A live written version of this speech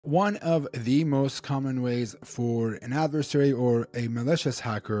One of the most common ways for an adversary or a malicious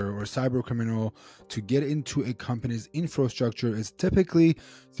hacker or cyber criminal to get into a company's infrastructure is typically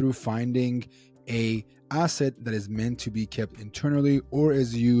through finding a asset that is meant to be kept internally or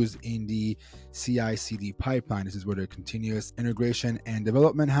is used in the CI/CD pipeline. This is where the continuous integration and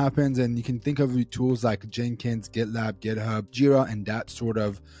development happens, and you can think of tools like Jenkins, GitLab, GitHub, Jira, and that sort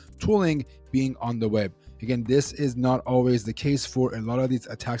of tooling being on the web. Again, this is not always the case for a lot of these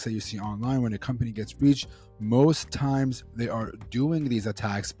attacks that you see online. When a company gets breached, most times they are doing these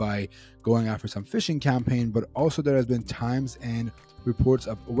attacks by going after some phishing campaign, but also there has been times and reports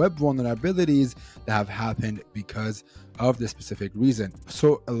of web vulnerabilities that have happened because of this specific reason.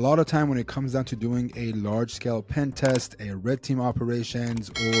 So a lot of time when it comes down to doing a large scale pen test, a red team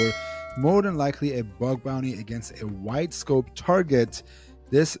operations, or more than likely a bug bounty against a wide scope target,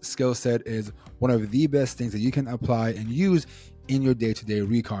 this skill set is one of the best things that you can apply and use in your day-to-day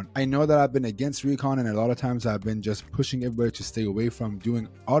recon. I know that I've been against recon, and a lot of times I've been just pushing everybody to stay away from doing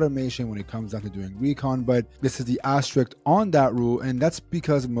automation when it comes down to doing recon, but this is the asterisk on that rule, and that's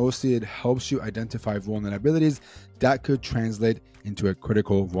because mostly it helps you identify vulnerabilities that could translate into a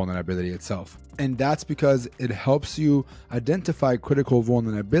critical vulnerability itself. And that's because it helps you identify critical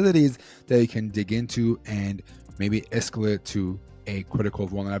vulnerabilities that you can dig into and maybe escalate to a critical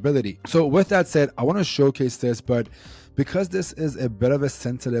vulnerability. So with that said, I want to showcase this, but because this is a bit of a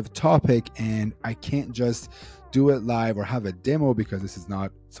sensitive topic and I can't just do it live or have a demo because this is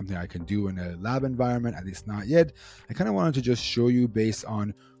not something I can do in a lab environment, at least not yet, I kind of wanted to just show you based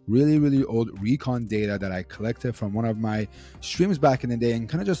on really old recon data that I collected from one of my streams back in the day and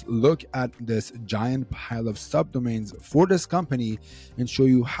kind of just look at this giant pile of subdomains for this company and show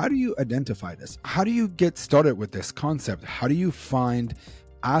you, how do you identify this? How do you get started with this concept? How do you find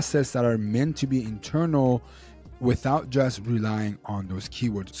assets that are meant to be internal without just relying on those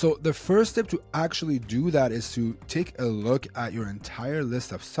keywords? So the first step to actually do that is to take a look at your entire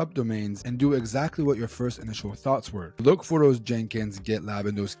list of subdomains and do exactly what your first initial thoughts were. Look for those Jenkins, GitLab,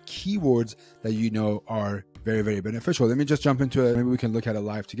 and those keywords that you know are very beneficial. Let me just jump into it. Maybe we can look at it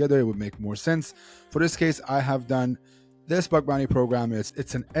live together. It would make more sense. For this case, I have done this bug bounty program.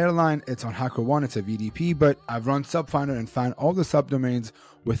 It's an airline, it's on HackerOne, it's a VDP, but I've run Subfinder and found all the subdomains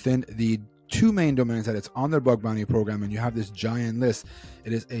within the two main domains that it's on their bug bounty program, and you have this giant list.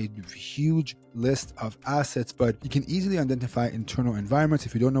 It is a huge list of assets, but you can easily identify internal environments.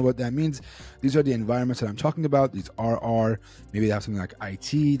 If you don't know what that means, these are the environments that I'm talking about. These RR, maybe they have something like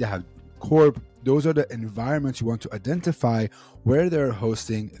IT, they have corp. Those are the environments you want to identify where they're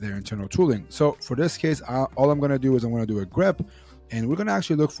hosting their internal tooling. So for this case, all I'm going to do is I'm going to do a grep, and we're going to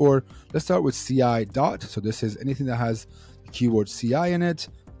actually look for, let's start with CI dot. So this is anything that has the keyword CI in it.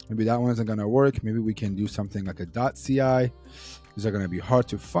 Maybe that one isn't going to work. Maybe we can do something like a .ci. These are going to be hard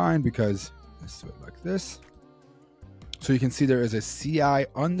to find because let's do it like this. So you can see there is a CI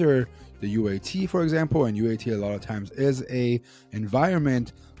under the UAT, for example, and UAT a lot of times is a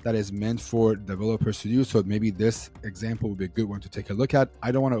environment that is meant for developers to use. So maybe this example would be a good one to take a look at.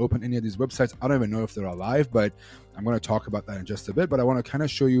 I don't want to open any of these websites. I don't even know if they're alive, but I'm going to talk about that in just a bit. But I want to kind of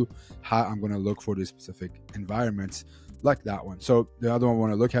show you how I'm going to look for these specific environments like that one. So the other one I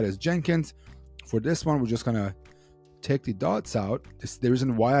want to look at is Jenkins. For this one, we're just going to take the dots out. The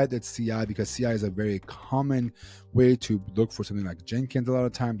reason why I did CI, because CI is a very common way to look for something like Jenkins a lot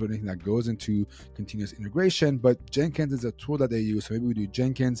of times, or anything that goes into continuous integration. But Jenkins is a tool that they use. So maybe we do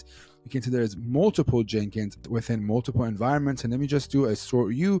Jenkins. You can see there's multiple Jenkins within multiple environments. And let me just do a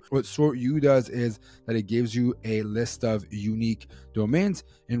sort U. What sort U does is that it gives you a list of unique domains.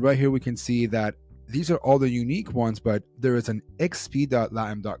 And right here we can see that these are all the unique ones, but there is an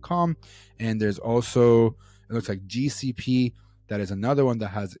xp.latam.com, and there's also, it looks like GCP. That is another one that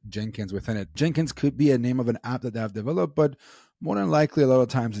has Jenkins within it. Jenkins could be a name of an app that they have developed, but more than likely, a lot of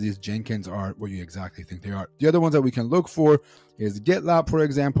times these Jenkins are what you exactly think they are. The other ones that we can look for is GitLab, for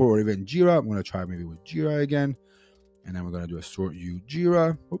example, or even Jira. I'm going to try maybe with Jira again, and then we're going to do a sort U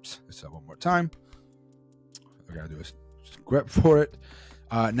Jira. Oops, let's have one more time. I got to do a script for it.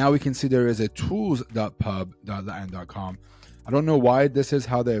 Now we can see there is a tools.pub.latam.com. I don't know why this is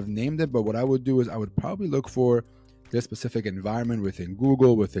how they've named it, but what I would do is I would probably look for this specific environment within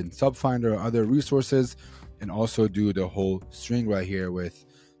Google, within Subfinder, or other resources, and also do the whole string right here with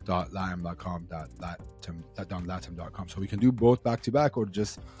 .latam.com, .latam.com. So we can do both back to back, or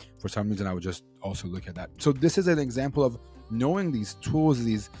just for some reason I would just also look at that. So this is an example of knowing these tools,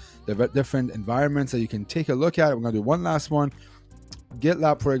 these different environments that you can take a look at. We're going to do one last one.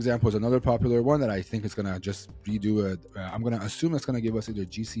 GitLab, for example, is another popular one that I think is going to just redo it. I'm going to assume it's going to give us either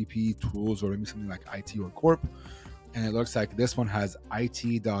GCP tools or maybe something like IT or Corp. and it looks like this one has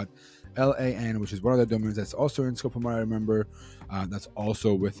it.lan, which is one of the domains that's also in scope from what I remember. That's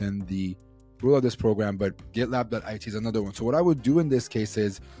also within the rule of this program, but GitLab.it is another one. So what I would do in this case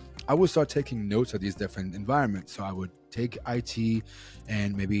is I would start taking notes of these different environments. So I would take IT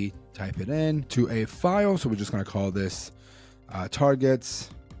and maybe type it in to a file. So we're just going to call this targets.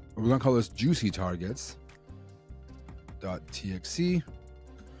 We're going to call this juicy targets.txt.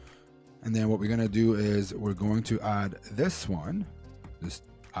 And then what we're going to do is we're going to add this one, this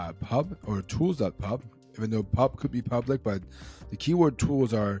pub or tools.pub, even though pub could be public, but the keyword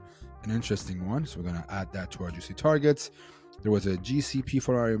tools are an interesting one. So we're going to add that to our juicy targets. There was a GCP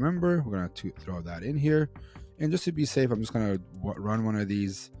for I remember. We're going to throw that in here. And just to be safe, I'm just going to run one of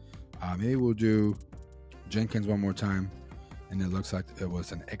these. Maybe we'll do Jenkins one more time. And it looks like it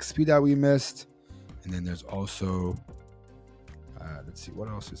was an XP that we missed. And then there's also, let's see, what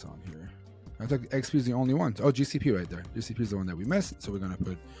else is on here? I think XP is the only one. Oh, GCP right there. GCP is the one that we missed. So we're going to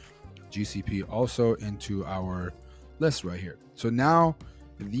put GCP also into our list right here. So now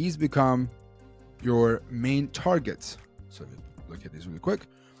these become your main targets. So let me look at these really quick.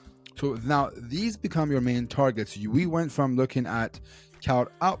 So now these become your main targets. We went from looking at count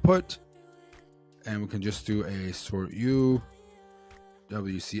output, and we can just do a sort U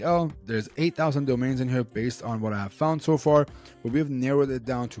WCL. There's 8,000 domains in here based on what I have found so far, but we have narrowed it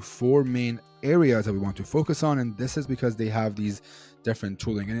down to 4 main areas that we want to focus on, and this is because they have these different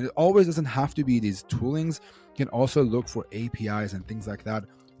tooling, and it always doesn't have to be these toolings. You can also look for APIs and things like that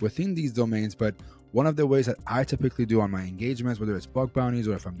within these domains. But one of the ways that I typically do on my engagements, whether it's bug bounties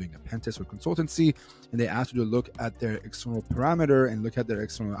or if I'm doing a pen test or consultancy, and they ask you to look at their external parameter and look at their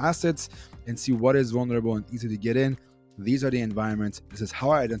external assets and see what is vulnerable and easy to get in. These are the environments. This is how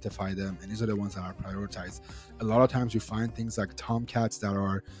I identify them, and these are the ones that are prioritized. A lot of times you find things like Tomcats that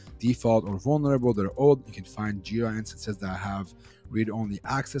are default or vulnerable, that are old. You can find Jira instances that have read-only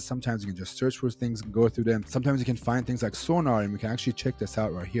access. Sometimes you can just search for things and go through them. Sometimes you can find things like Sonar, and we can actually check this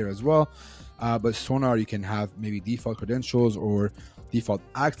out right here as well. But Sonar, you can have maybe default credentials or default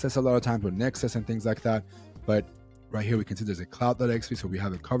access a lot of times with Nexus and things like that. But right here we can see there's a cloud.xp, so we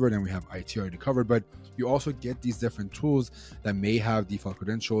have it covered, and we have IT already covered. But you also get these different tools that may have default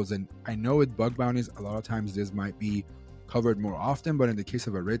credentials. And I know with bug bounties, a lot of times this might be covered more often, but in the case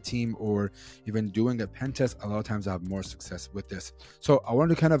of a red team or even doing a pen test, a lot of times I have more success with this. So I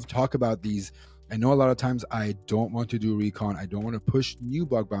wanted to kind of talk about these. I know a lot of times I don't want to do recon. I don't want to push new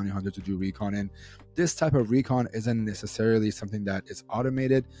bug bounty hunters to do recon, and this type of recon isn't necessarily something that is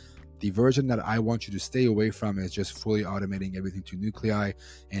automated. The version that I want you to stay away from is just fully automating everything to nuclei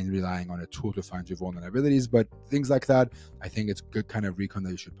and relying on a tool to find your vulnerabilities. But things like that, I think it's good kind of recon that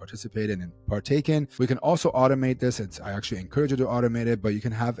you should participate in and partake in. We can also automate this. I actually encourage you to automate it, but you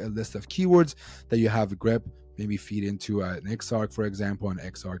can have a list of keywords that you have grep, maybe feed into an Xarc, for example, and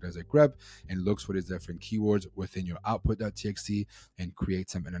Xarc does a grep and looks for these different keywords within your output.txt and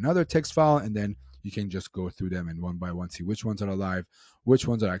creates them in another text file, and then you can just go through them and one by one see which ones are alive, which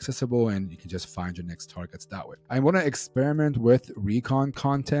ones are accessible, and you can just find your next targets that way. I want to experiment with recon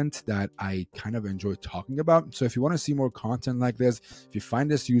content that I kind of enjoy talking about. So if you want to see more content like this, if you find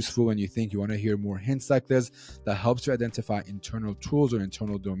this useful and you think you want to hear more hints like this that helps you identify internal tools or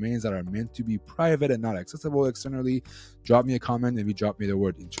internal domains that are meant to be private and not accessible externally, drop me a comment, maybe drop me the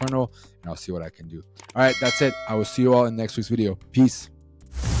word internal, and I'll see what I can do. All right, that's it. I will see you all in next week's video. Peace.